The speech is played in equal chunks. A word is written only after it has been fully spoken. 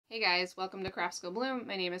Hey guys, welcome to Crafts Go Bloom.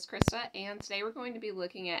 My name is Krista, and today we're going to be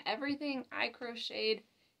looking at everything I crocheted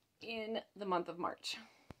in the month of March.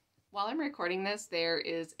 While I'm recording this, there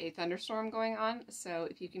is a thunderstorm going on, so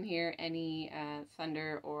if you can hear any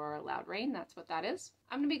thunder or loud rain, that's what that is.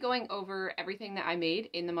 I'm going to be going over everything that I made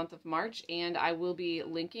in the month of March, and I will be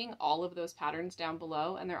linking all of those patterns down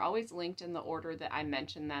below, and they're always linked in the order that I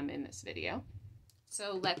mention them in this video.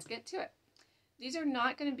 So let's get to it. These are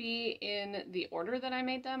not going to be in the order that I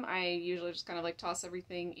made them. I usually just kind of like toss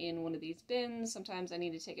everything in one of these bins. Sometimes I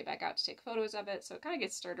need to take it back out to take photos of it, so it kind of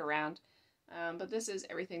gets stirred around. But this is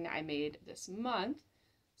everything that I made this month.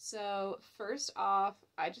 So first off,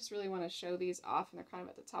 I just really want to show these off, and they're kind of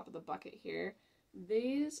at the top of the bucket here.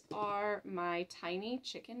 These are my tiny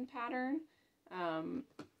chicken pattern.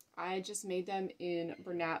 I just made them in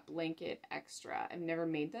Bernat Blanket Extra. I've never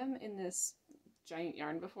made them in this giant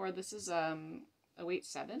yarn before. This is a weight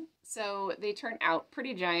 7. So they turn out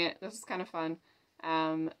pretty giant. This is kind of fun.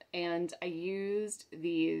 And I used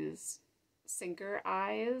these sinker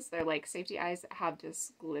eyes. They're like safety eyes that have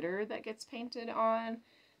this glitter that gets painted on.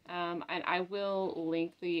 And I will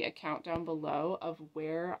link the account down below of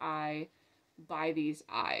where I buy these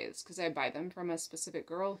eyes, because I buy them from a specific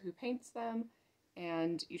girl who paints them,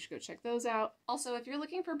 and you should go check those out. Also, if you're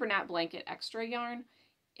looking for Bernat Blanket Extra yarn,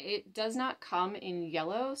 it does not come in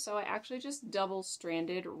yellow, so I actually just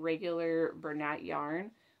double-stranded regular Bernat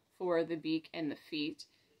yarn for the beak and the feet.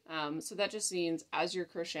 So that just means as you're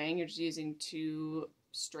crocheting, you're just using 2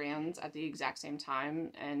 strands at the exact same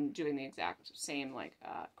time and doing the exact same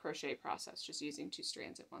crochet process, just using 2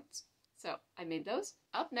 strands at once. So I made those.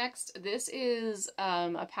 Up next, this is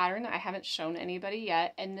a pattern that I haven't shown anybody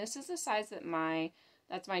yet, and this is the size that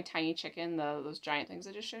that's my tiny chicken, those giant things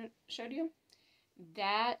I just showed you.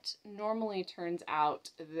 That normally turns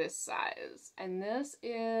out this size, and this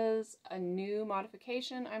is a new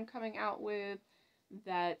modification I'm coming out with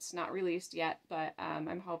that's not released yet, but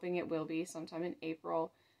I'm hoping it will be sometime in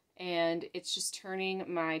April, and it's just turning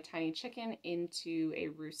my tiny chicken into a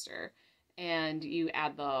rooster, and you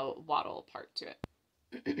add the wattle part to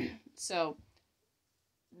it. So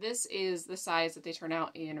this is the size that they turn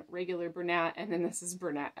out in regular Bernat, and then this is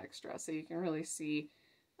Bernat Extra, so you can really see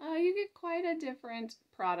you get quite a different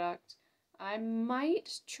product. I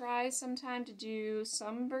might try sometime to do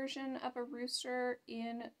some version of a rooster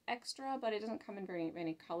in Extra, but it doesn't come in very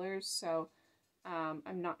many colors, so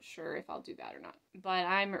I'm not sure if I'll do that or not. But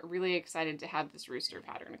I'm really excited to have this rooster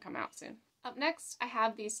pattern come out soon. Up next, I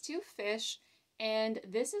have these 2 fish, and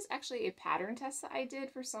this is actually a pattern test that I did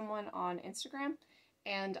for someone on Instagram,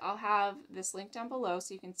 and I'll have this link down below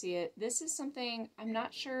so you can see it. This is something, I'm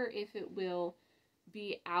not sure if it will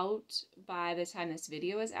be out by the time this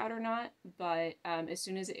video is out or not, but as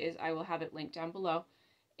soon as it is, I will have it linked down below.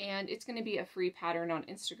 And it's going to be a free pattern on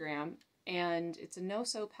Instagram, and it's a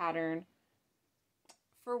no-sew pattern.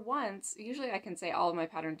 For once, usually I can say all of my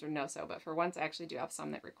patterns are no-sew, but for once I actually do have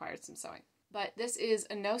some that require some sewing. But this is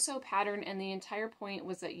a no-sew pattern, and the entire point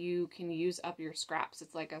was that you can use up your scraps.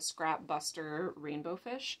 It's like a scrap buster rainbow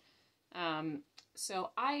fish.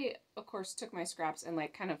 So I, of course, took my scraps and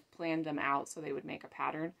kind of planned them out so they would make a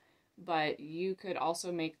pattern, but you could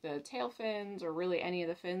also make the tail fins or really any of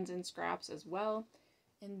the fins in scraps as well.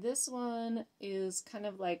 And this one is kind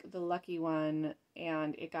of like the lucky one,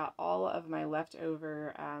 and it got all of my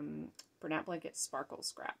leftover Bernat Blanket sparkle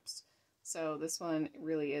scraps. So this one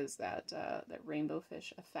really is that rainbow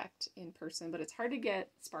fish effect in person, but it's hard to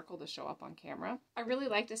get sparkle to show up on camera. I really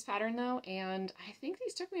like this pattern though, and I think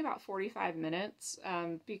these took me about 45 minutes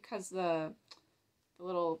because the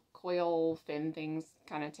little coil fin things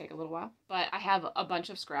kind of take a little while. But I have a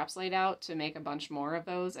bunch of scraps laid out to make a bunch more of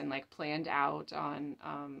those, and planned out on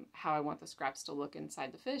how I want the scraps to look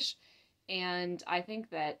inside the fish. And I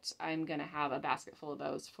think that I'm gonna have a basket full of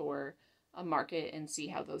those for a market and see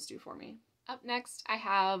how those do for me. Up next, I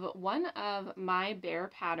have one of my bear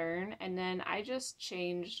pattern, and then I just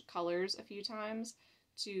changed colors a few times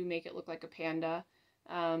to make it look like a panda.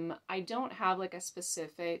 I don't have a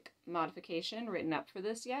specific modification written up for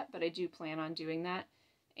this yet, but I do plan on doing that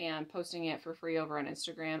and posting it for free over on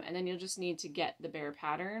Instagram, and then you'll just need to get the bear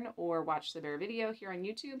pattern or watch the bear video here on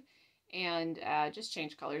YouTube and just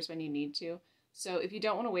change colors when you need to. So if you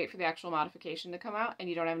don't want to wait for the actual modification to come out and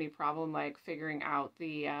you don't have any problem figuring out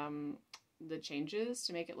the changes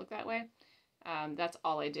to make it look that way, that's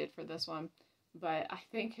all I did for this one. But I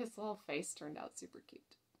think his little face turned out super cute.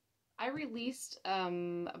 I released a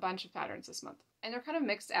bunch of patterns this month, and they're kind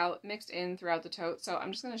of mixed in throughout the tote, so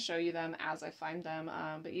I'm just going to show you them as I find them,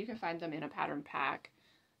 but you can find them in a pattern pack.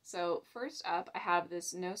 So first up, I have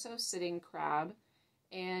this no-sew sitting crab,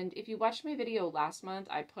 And if you watched my video last month,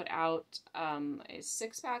 I put out a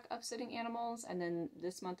 6-pack of sitting animals, and then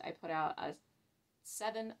this month I put out a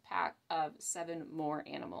 7-pack of 7 more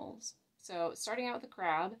animals. So starting out with the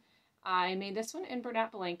crab, I made this one in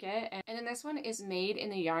Bernat Blanket, and then this one is made in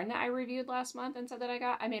the yarn that I reviewed last month and said that I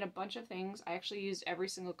got. I made a bunch of things. I actually used every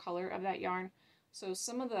single color of that yarn. So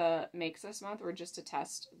some of the makes this month were just to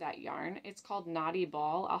test that yarn. It's called Naughty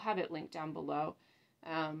Ball. I'll have it linked down below.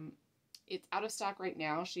 It's out of stock right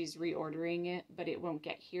now. She's reordering it, but it won't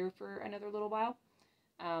get here for another little while.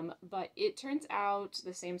 But it turns out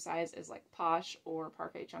the same size as like Posh or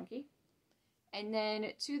Parfait Chunky. And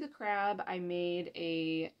then to the crab, I made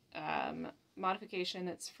a modification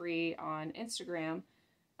that's free on Instagram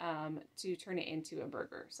to turn it into a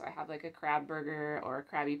burger. So I have like a crab burger or a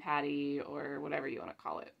Krabby Patty or whatever you want to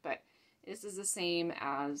call it. But this is the same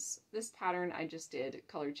as this pattern. I just did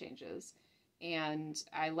color changes. And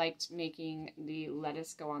I liked making the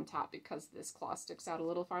lettuce go on top because this claw sticks out a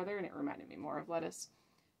little farther and it reminded me more of lettuce.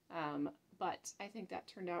 But I think that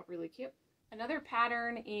turned out really cute. Another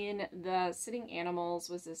pattern in the sitting animals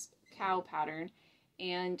was this cow pattern.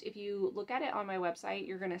 And if you look at it on my website,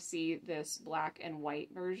 you're going to see this black and white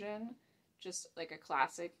version, just like a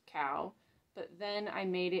classic cow. But then I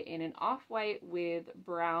made it in an off-white with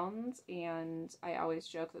browns, and I always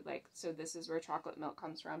joke that, like, so this is where chocolate milk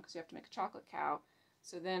comes from, because you have to make a chocolate cow.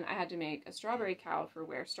 So then I had to make a strawberry cow for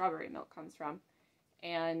where strawberry milk comes from.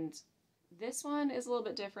 And this one is a little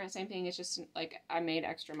bit different. Same thing, it's just, like, I made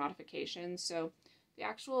extra modifications. So the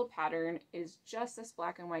actual pattern is just this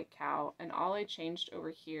black and white cow, and all I changed over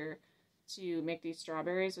here to make these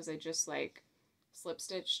strawberries was I just, like, slip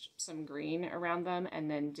stitched some green around them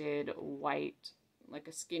and then did white, like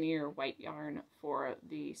a skinnier white yarn for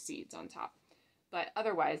the seeds on top. But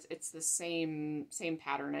otherwise it's the same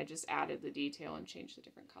pattern. I just added the detail and changed the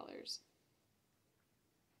different colors.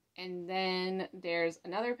 And then there's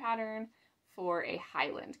another pattern for a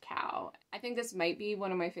Highland cow. I think this might be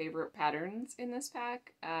one of my favorite patterns in this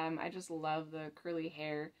pack. I just love the curly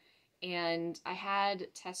hair, and I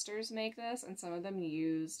had testers make this, and some of them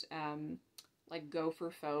used like gopher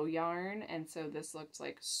faux yarn, and so this looked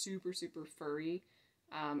like super furry.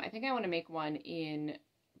 I think I want to make one in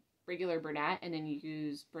regular Bernat and then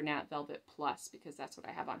use Bernat Velvet Plus because that's what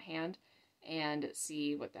I have on hand, and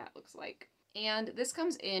see what that looks like. And this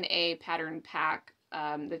comes in a pattern pack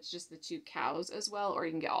that's just the 2 cows as well, or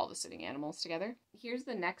you can get all the sitting animals together. Here's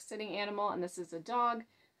the next sitting animal, and this is a dog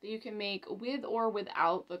that you can make with or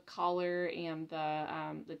without the collar and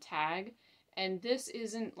the tag. And this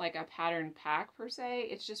isn't like a pattern pack per se,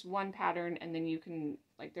 it's just one pattern, and then you can,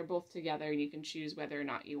 like, they're both together and you can choose whether or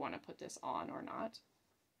not you want to put this on or not.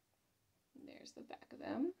 There's the back of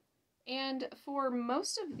them. And for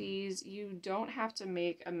most of these, you don't have to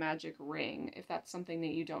make a magic ring if that's something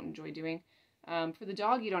that you don't enjoy doing. For the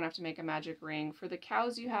dog, you don't have to make a magic ring. For the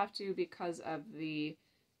cows, you have to because of the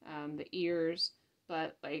ears.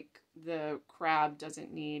 But like the crab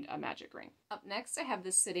doesn't need a magic ring. Up next I have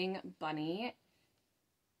the sitting bunny,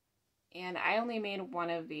 and I only made one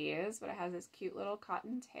of these, but it has this cute little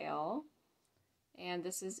cotton tail, and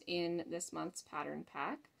this is in this month's pattern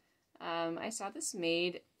pack. I saw this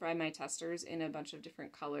made by my testers in a bunch of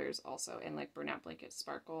different colors also, in like Bernat Blanket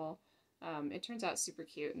Sparkle. It turns out super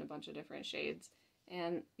cute in a bunch of different shades,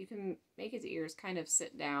 and you can make his ears kind of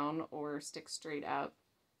sit down or stick straight up.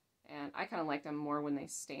 And I kind of like them more when they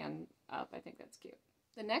stand up. I think that's cute.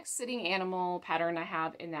 The next sitting animal pattern I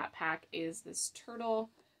have in that pack is this turtle.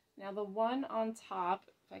 Now the one on top,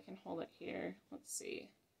 if I can hold it here, let's see.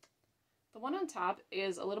 The one on top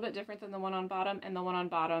is a little bit different than the one on bottom, and the one on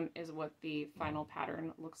bottom is what the final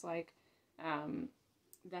pattern looks like.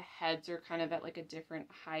 The heads are kind of at like a different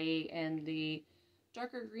height, and the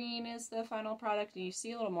darker green is the final product, and you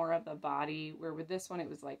see a little more of the body, where with this one it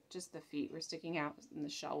was like just the feet were sticking out and the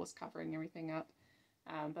shell was covering everything up.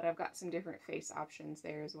 But I've got some different face options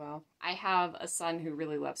there as well. I have a son who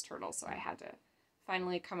really loves turtles, so I had to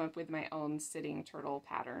finally come up with my own sitting turtle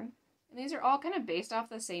pattern. And these are all kind of based off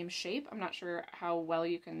the same shape. I'm not sure how well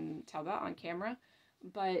you can tell that on camera,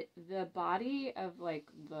 but the body of like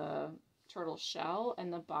the turtle shell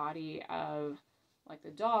and the body of like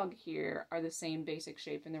the dog here are the same basic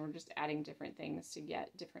shape, and then we're just adding different things to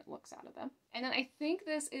get different looks out of them. And then I think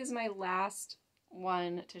this is my last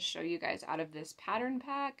one to show you guys out of this pattern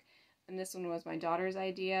pack, and this one was my daughter's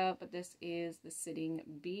idea, but this is the sitting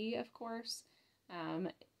bee, of course.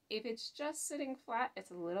 If it's just sitting flat,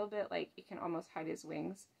 it's a little bit like you can almost hide his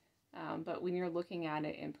wings, but when you're looking at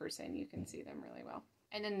it in person, you can see them really well.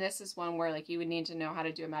 And then this is one where like you would need to know how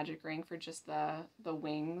to do a magic ring for just the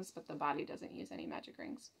wings, but the body doesn't use any magic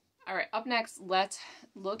rings. All right, up next, let's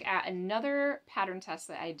look at another pattern test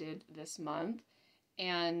that I did this month.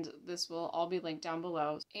 And this will all be linked down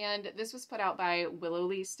below. And this was put out by Willow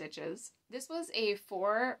Lee Stitches. This was a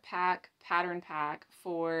 4-pack pattern pack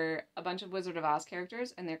for a bunch of Wizard of Oz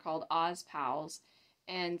characters, and they're called Oz Pals.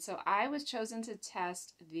 And so I was chosen to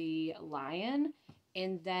test the lion,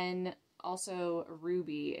 and then also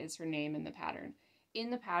Ruby is her name in the pattern. In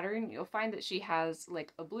the pattern, you'll find that she has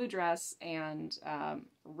like a blue dress and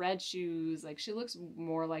red shoes. Like she looks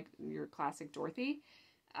more like your classic Dorothy.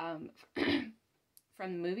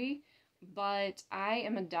 From the movie, but I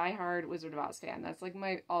am a diehard Wizard of Oz fan. That's like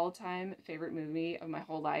my all-time favorite movie of my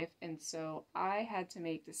whole life, and so I had to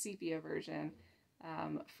make the sepia version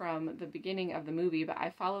from the beginning of the movie, but I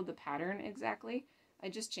followed the pattern exactly. I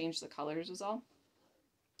just changed the colors was all.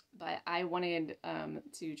 But I wanted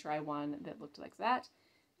to try one that looked like that.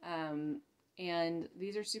 And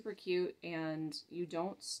these are super cute, and you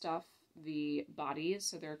don't stuff the bodies,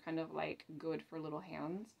 so they're kind of like good for little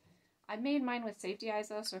hands. I made mine with safety eyes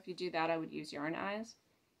though, so if you do that, I would use yarn eyes.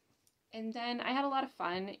 And then I had a lot of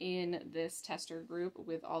fun in this tester group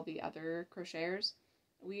with all the other crocheters.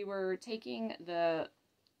 We were taking the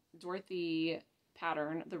Dorothy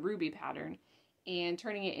pattern, the Ruby pattern, and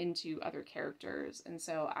turning it into other characters. And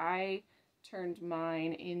so I turned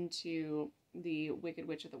mine into the Wicked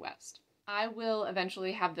Witch of the West. I will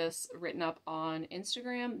eventually have this written up on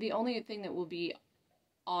Instagram. The only thing that will be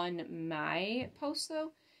on my post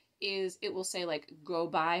though is it will say like go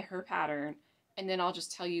buy her pattern, and then I'll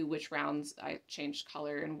just tell you which rounds I changed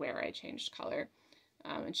color and where I changed color.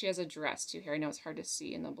 And she has a dress too here. I know it's hard to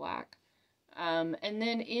see in the black. And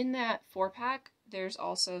then in that 4-pack, there's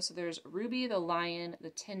also, so there's Ruby, the Lion,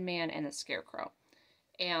 the Tin Man, and the Scarecrow.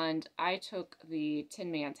 And I took the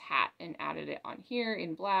Tin Man's hat and added it on here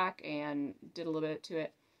in black and did a little bit to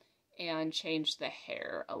it and changed the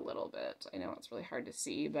hair a little bit. I know it's really hard to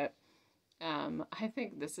see, but I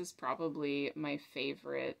think this is probably my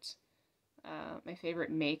favorite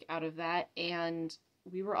make out of that. And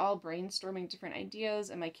we were all brainstorming different ideas,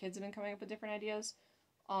 and my kids have been coming up with different ideas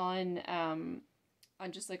on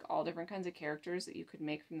just like all different kinds of characters that you could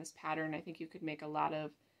make from this pattern. I think you could make a lot of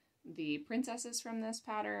the princesses from this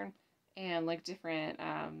pattern, and like different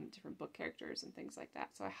book characters and things like that.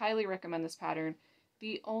 So I highly recommend this pattern.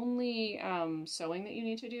 The only sewing that you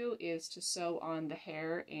need to do is to sew on the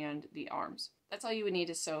hair and the arms. That's all you would need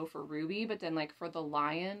to sew for Ruby, but then like for the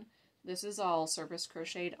lion, this is all surface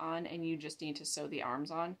crocheted on, and you just need to sew the arms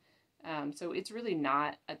on. So it's really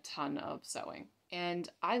not a ton of sewing. And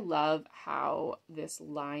I love how this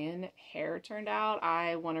lion hair turned out.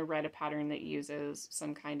 I want to write a pattern that uses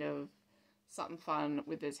some kind of something fun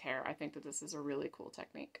with his hair. I think that this is a really cool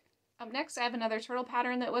technique. Up next, I have another turtle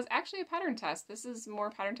pattern that was actually a pattern test. This is more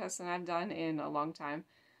pattern tests than I've done in a long time.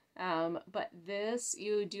 But this,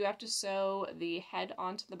 you do have to sew the head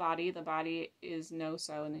onto the body. The body is no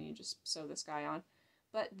sew, and then you just sew this guy on.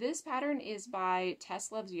 But this pattern is by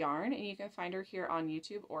Tess Loves Yarn, and you can find her here on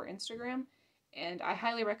YouTube or Instagram. And I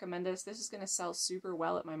highly recommend this. This is going to sell super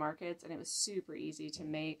well at my markets, and it was super easy to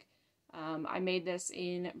make. I made this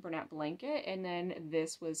in Bernat Blanket, and then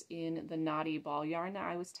this was in the Naughty Ball yarn that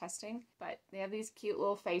I was testing. But they have these cute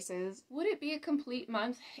little faces. Would it be a complete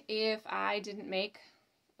month if I didn't make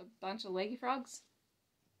a bunch of leggy frogs?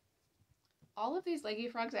 All of these leggy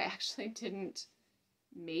frogs I actually didn't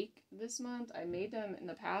make this month. I made them in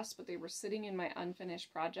the past, but they were sitting in my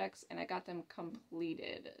unfinished projects, and I got them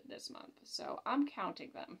completed this month. So I'm counting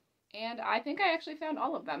them. And I think I actually found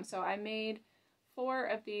all of them. So I made 4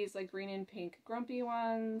 of these like green and pink grumpy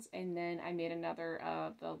ones, and then I made another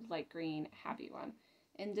of the light green happy one.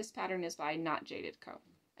 And this pattern is by Not Jaded Co.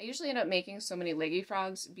 I usually end up making so many leggy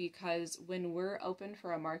frogs because when we're open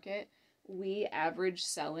for a market, we average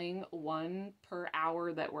selling 1 per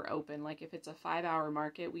hour that we're open. Like if it's a 5-hour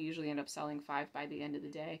market, we usually end up selling 5 by the end of the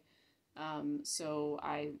day. So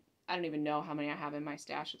I don't even know how many I have in my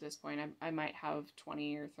stash at this point. I might have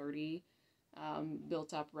 20 or 30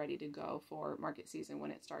 built up ready to go for market season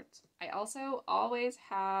when it starts. I also always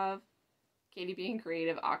have Katie Being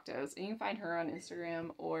Creative Octos, and you can find her on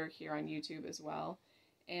Instagram or here on YouTube as well.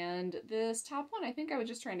 And this top one, I think I was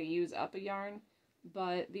just trying to use up a yarn,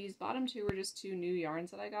 but these bottom 2 were just 2 new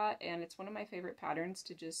yarns that I got, and it's one of my favorite patterns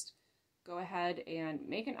to just go ahead and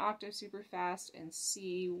make an octo super fast and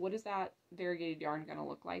see what is that variegated yarn going to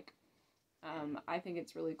look like. I think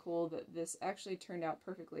it's really cool that this actually turned out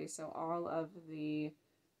perfectly, so all of the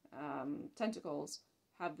tentacles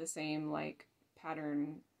have the same like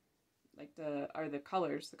pattern, like the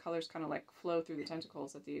colors kind of like flow through the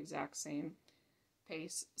tentacles at the exact same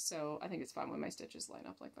pace, so I think it's fun when my stitches line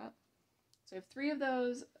up like that. So I have 3 of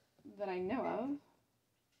those that I know of.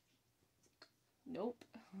 Nope,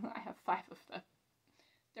 I have 5 of them.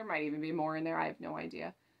 There might even be more in there, I have no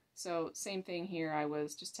idea. So same thing here, I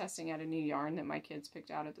was just testing out a new yarn that my kids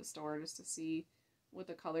picked out at the store just to see what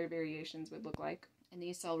the color variations would look like. And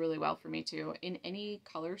these sell really well for me too, in any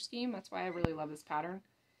color scheme. That's why I really love this pattern.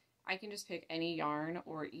 I can just pick any yarn,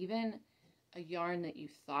 or even a yarn that you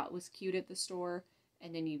thought was cute at the store,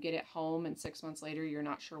 and then you get it home and 6 months later you're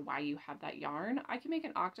not sure why you have that yarn. I can make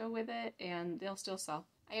an octo with it and they'll still sell.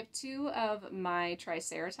 I have 2 of my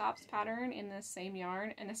Triceratops pattern in this same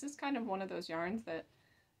yarn, and this is kind of one of those yarns that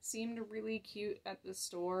seemed really cute at the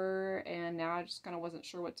store, and now I just kind of wasn't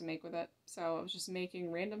sure what to make with it. So I was just making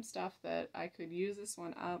random stuff that I could use this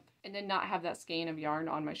one up and then not have that skein of yarn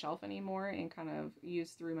on my shelf anymore and kind of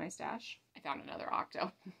use through my stash. I found another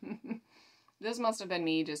octo. This must have been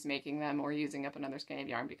me just making them or using up another skein of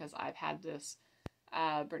yarn, because I've had this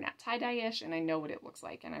Bernat tie-dye-ish and I know what it looks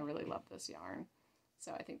like, and I really love this yarn.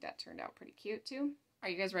 So I think that turned out pretty cute too. Are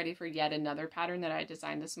you guys ready for yet another pattern that I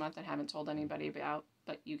designed this month and haven't told anybody about,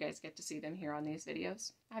 but you guys get to see them here on these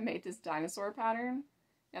videos? I made this dinosaur pattern.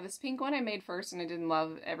 Now this pink one I made first and I didn't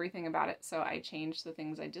love everything about it, so I changed the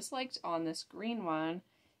things I disliked on this green one.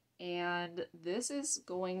 And this is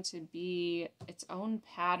going to be its own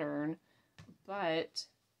pattern, but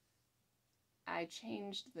I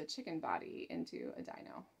changed the chicken body into a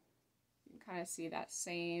dino. You can kind of see that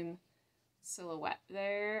same silhouette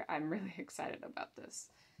there. I'm really excited about this.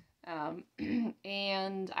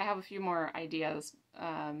 And I have a few more ideas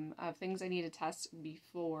of things I need to test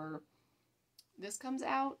before this comes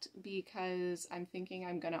out, because I'm thinking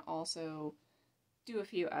I'm going to also do a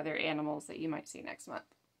few other animals that you might see next month.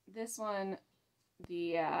 This one,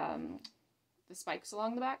 the spikes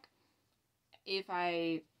along the back,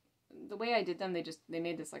 the way I did them, they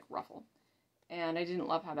made this like ruffle. And I didn't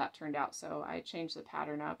love how that turned out, so I changed the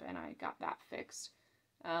pattern up and I got that fixed.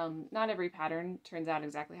 Not every pattern turns out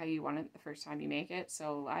exactly how you want it the first time you make it,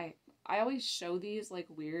 so I always show these like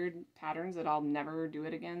weird patterns that I'll never do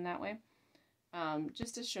it again that way.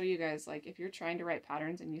 Just to show you guys, like, if you're trying to write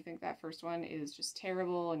patterns and you think that first one is just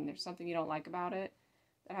terrible and there's something you don't like about it,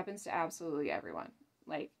 that happens to absolutely everyone.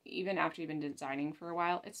 Like, even after you've been designing for a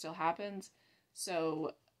while, it still happens.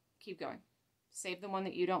 So keep going. Save the one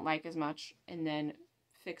that you don't like as much and then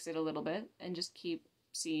fix it a little bit and just keep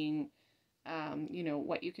seeing, you know,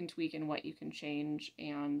 what you can tweak and what you can change.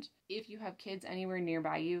 And if you have kids anywhere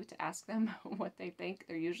nearby you, to ask them what they think.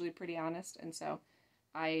 They're usually pretty honest. And so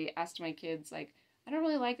I asked my kids, like, I don't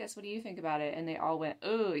really like this. What do you think about it? And they all went,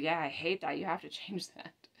 oh, yeah, I hate that. You have to change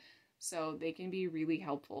that. So they can be really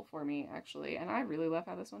helpful for me, actually. And I really love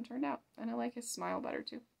how this one turned out. And I like his smile better,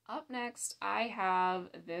 too. Up next, I have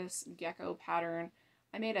this gecko pattern.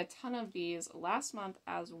 I made a ton of these last month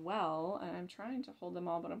as well, and I'm trying to hold them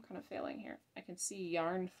all, but I'm kind of failing here. I can see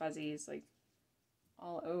yarn fuzzies, like,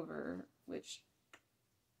 all over, which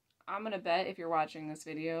I'm gonna bet if you're watching this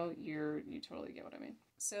video, you totally get what I mean.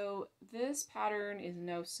 So this pattern is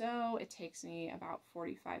no-sew. It takes me about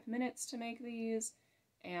 45 minutes to make these,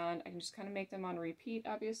 and I can just kind of make them on repeat,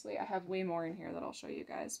 obviously. I have way more in here that I'll show you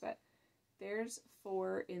guys, but there's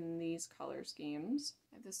 4 in these color schemes.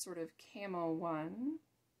 I have this sort of camo one.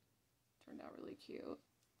 Turned out really cute.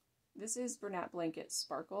 This is Bernat Blanket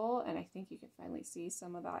Sparkle, and I think you can finally see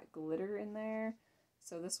some of that glitter in there.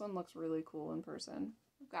 So this one looks really cool in person.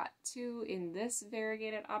 I've got 2 in this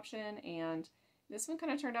variegated option, and this one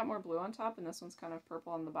kind of turned out more blue on top, and this one's kind of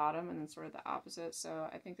purple on the bottom, and then sort of the opposite. So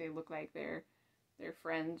I think they look like they're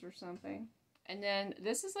friends or something. And then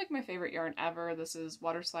this is like my favorite yarn ever. This is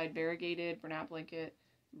Waterslide Variegated Bernat Blanket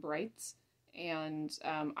Brights. And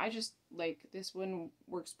I just like, this one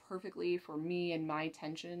works perfectly for me and my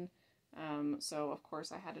tension. So of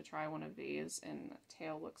course I had to try one of these, and the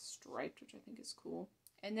tail looks striped, which I think is cool.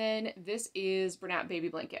 And then this is Bernat Baby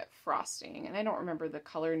Blanket Frosting. And I don't remember the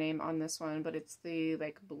color name on this one, but it's the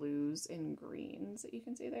like blues and greens that you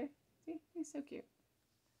can see there. See, he's so cute.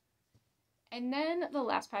 And then the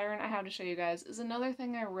last pattern I have to show you guys is another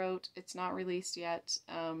thing I wrote. It's not released yet.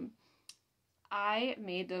 I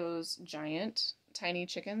made those giant tiny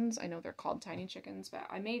chickens. I know they're called tiny chickens, but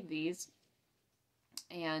I made these.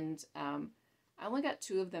 And I only got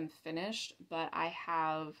 2 of them finished, but I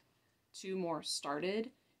have 2 more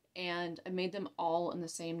started. And I made them all in the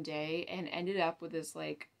same day and ended up with this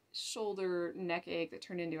like shoulder neck ache that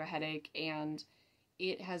turned into a headache. And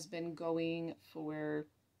it has been going for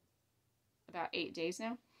about 8 days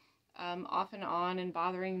now, off and on, and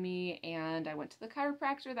bothering me, and I went to the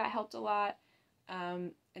chiropractor. That helped a lot,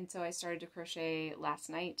 and so I started to crochet last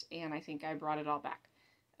night, and I think I brought it all back.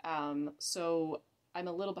 So I'm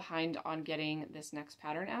a little behind on getting this next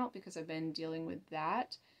pattern out because I've been dealing with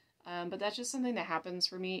that. But that's just something that happens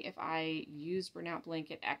for me if I use Burnout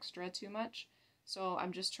Blanket extra too much. So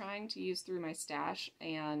I'm just trying to use through my stash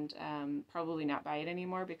and probably not buy it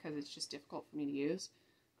anymore because it's just difficult for me to use.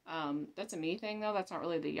 That's a me thing though, that's not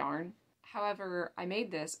really the yarn. However, I made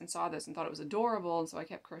this and saw this and thought it was adorable, and so I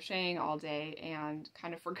kept crocheting all day and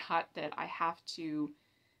kind of forgot that I have to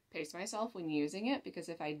pace myself when using it, because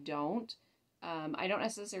if I don't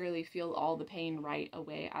necessarily feel all the pain right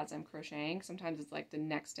away as I'm crocheting. Sometimes it's like the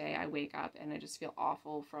next day I wake up and I just feel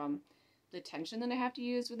awful from the tension that I have to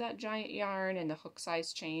use with that giant yarn and the hook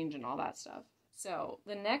size change and all that stuff. So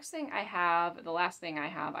the next thing I have, the last thing I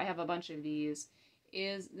have a bunch of these,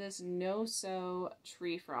 is this no-sew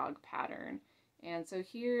tree frog pattern. And so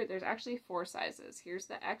here, there's actually 4 sizes. Here's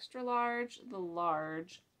the extra large,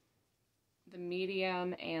 the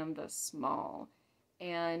medium, and the small.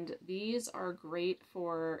 And these are great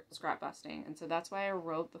for scrap busting. And so that's why I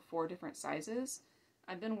wrote the 4 different sizes.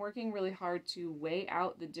 I've been working really hard to weigh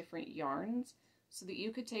out the different yarns so that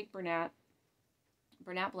you could take Burnout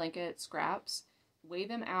Blanket scraps, weigh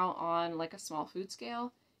them out on like a small food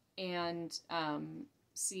scale, and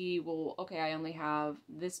see, well, okay, I only have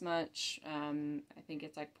this much, I think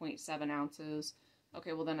it's like 0.7 ounces.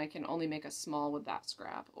 Okay, well then I can only make a small with that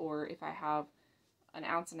scrap. Or if I have 1.5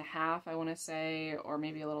 ounces, I want to say, or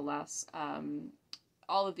maybe a little less,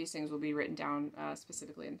 all of these things will be written down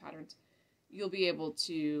specifically in patterns. You'll be able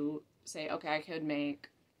to say, okay, I could make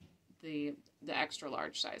the extra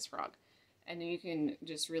large size frog. And then you can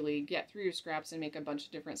just really get through your scraps and make a bunch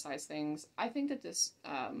of different size things. I think that this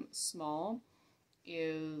small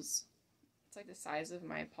it's like the size of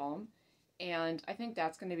my palm. And I think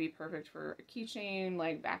that's going to be perfect for a keychain,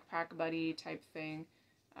 like backpack buddy type thing.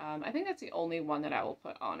 I think that's the only one that I will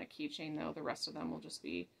put on a keychain though. The rest of them will just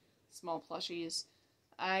be small plushies.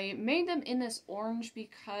 I made them in this orange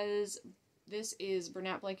because this is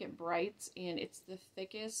Burnout Blanket Brights, and it's the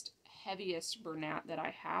thickest, heaviest Burnout that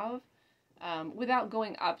I have. Without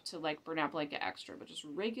going up to like Burnout Blanket Extra, but just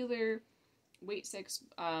regular weight 6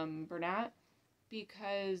 Burnout,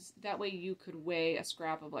 because that way you could weigh a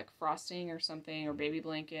scrap of like frosting or something, or baby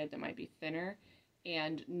blanket that might be thinner,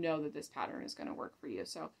 and know that this pattern is going to work for you.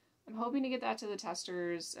 So I'm hoping to get that to the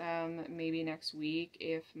testers maybe next week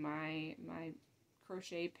if my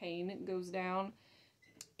crochet pain goes down,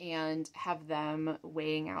 and have them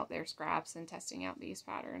weighing out their scraps and testing out these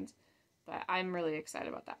patterns. But I'm really excited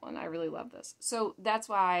about that one. I really love this. So that's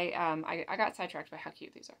why I got sidetracked by how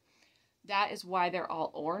cute these are. That is why they're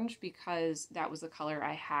all orange, because that was the color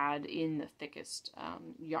I had in the thickest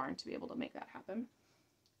yarn to be able to make that happen.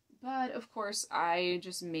 But of course, I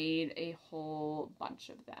just made a whole bunch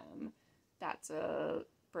of them. That's a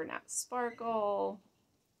Burnout Sparkle.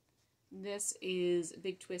 This is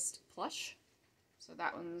Big Twist Plush. So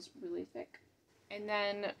that one's really thick. And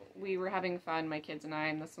then we were having fun, my kids and I,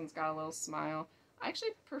 and this one's got a little smile. I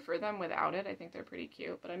actually prefer them without it. I think they're pretty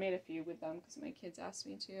cute, but I made a few with them because my kids asked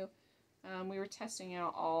me to. We were testing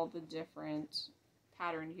out all the different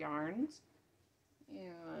patterned yarns.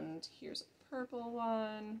 And here's a purple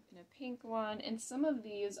one and a pink one. And some of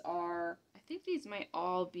these are, I think these might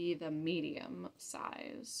all be the medium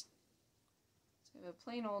size. So I have a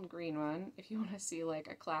plain old green one, if you want to see like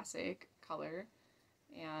a classic color.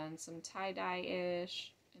 And some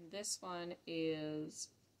tie-dye-ish. And this one is,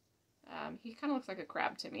 he kind of looks like a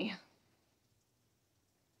crab to me.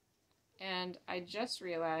 And I just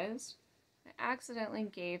realized I accidentally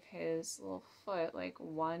gave his little foot like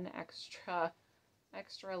one extra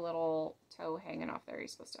little toe hanging off there.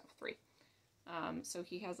 He's supposed to have 3. So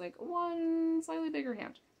he has like one slightly bigger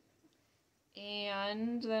hand.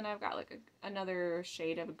 And then I've got like another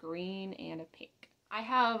shade of green and a pink. I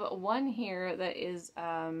have one here that is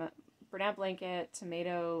Burnout Blanket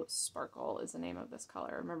Tomato Sparkle is the name of this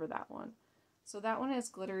color. Remember that one. So that one is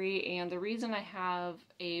glittery, and the reason I have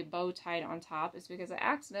a bow tied on top is because I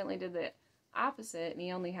accidentally did the opposite, and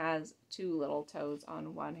he only has 2 little toes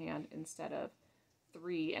on one hand instead of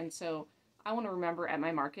 3. And so I want to remember at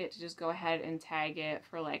my market to just go ahead and tag it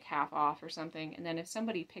for like half off or something, and then if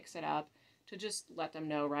somebody picks it up, to just let them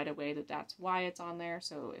know right away that that's why it's on there.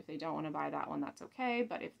 So if they don't want to buy that one, that's okay.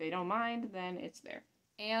 But if they don't mind, then it's there.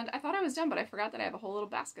 And I thought I was done, but I forgot that I have a whole little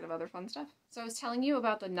basket of other fun stuff. So I was telling you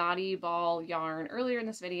about the Naughty Ball yarn earlier in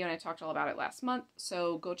this video, and I talked all about it last month.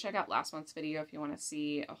 So go check out last month's video if you want to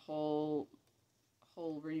see a whole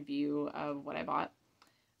review of what I bought.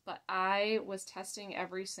 But I was testing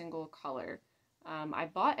every single color. I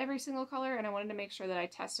bought every single color, and I wanted to make sure that I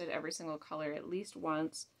tested every single color at least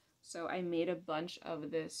once. So I made a bunch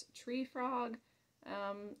of this tree frog,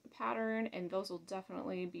 pattern, and those will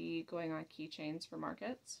definitely be going on keychains for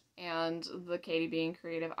markets. And the Katie Being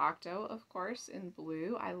Creative Octo, of course, in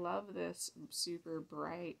blue. I love this super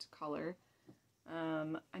bright color.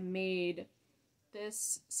 I made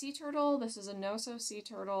this sea turtle. This is a no-sew sea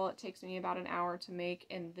turtle. It takes me about an hour to make,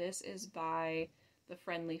 and this is by the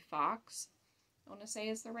Friendly Fox. I want to say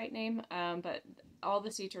is the right name, but all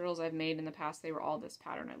the sea turtles I've made in the past, they were all this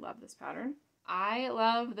pattern. I love this pattern. I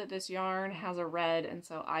love that this yarn has a red, and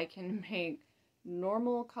so I can make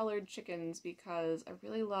normal colored chickens because I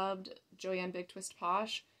really loved Joanne Big Twist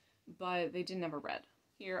Posh, but they didn't have a red.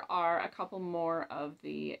 Here are a couple more of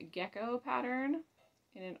the gecko pattern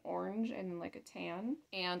in an orange and like a tan,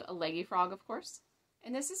 and a leggy frog, of course.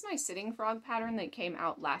 And this is my sitting frog pattern that came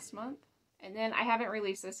out last month. And then I haven't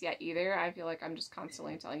released this yet either. I feel like I'm just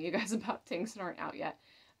constantly telling you guys about things that aren't out yet.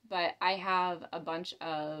 But I have a bunch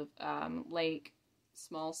of like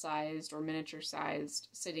small sized or miniature sized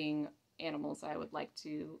sitting animals that I would like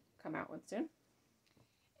to come out with soon.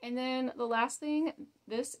 And then the last thing,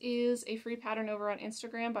 this is a free pattern over on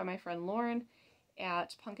Instagram by my friend Lauren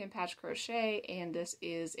at Pumpkin Patch Crochet, and this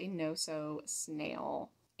is a no-sew snail.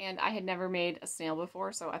 And I had never made a snail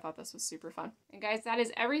before, so I thought this was super fun. And guys, that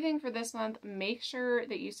is everything for this month. Make sure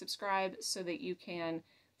that you subscribe so that you can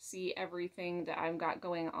see everything that I've got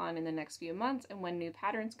going on in the next few months and when new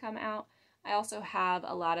patterns come out. I also have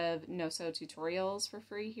a lot of no-sew tutorials for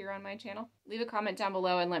free here on my channel. Leave a comment down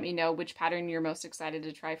below and let me know which pattern you're most excited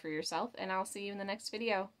to try for yourself, and I'll see you in the next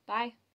video. Bye!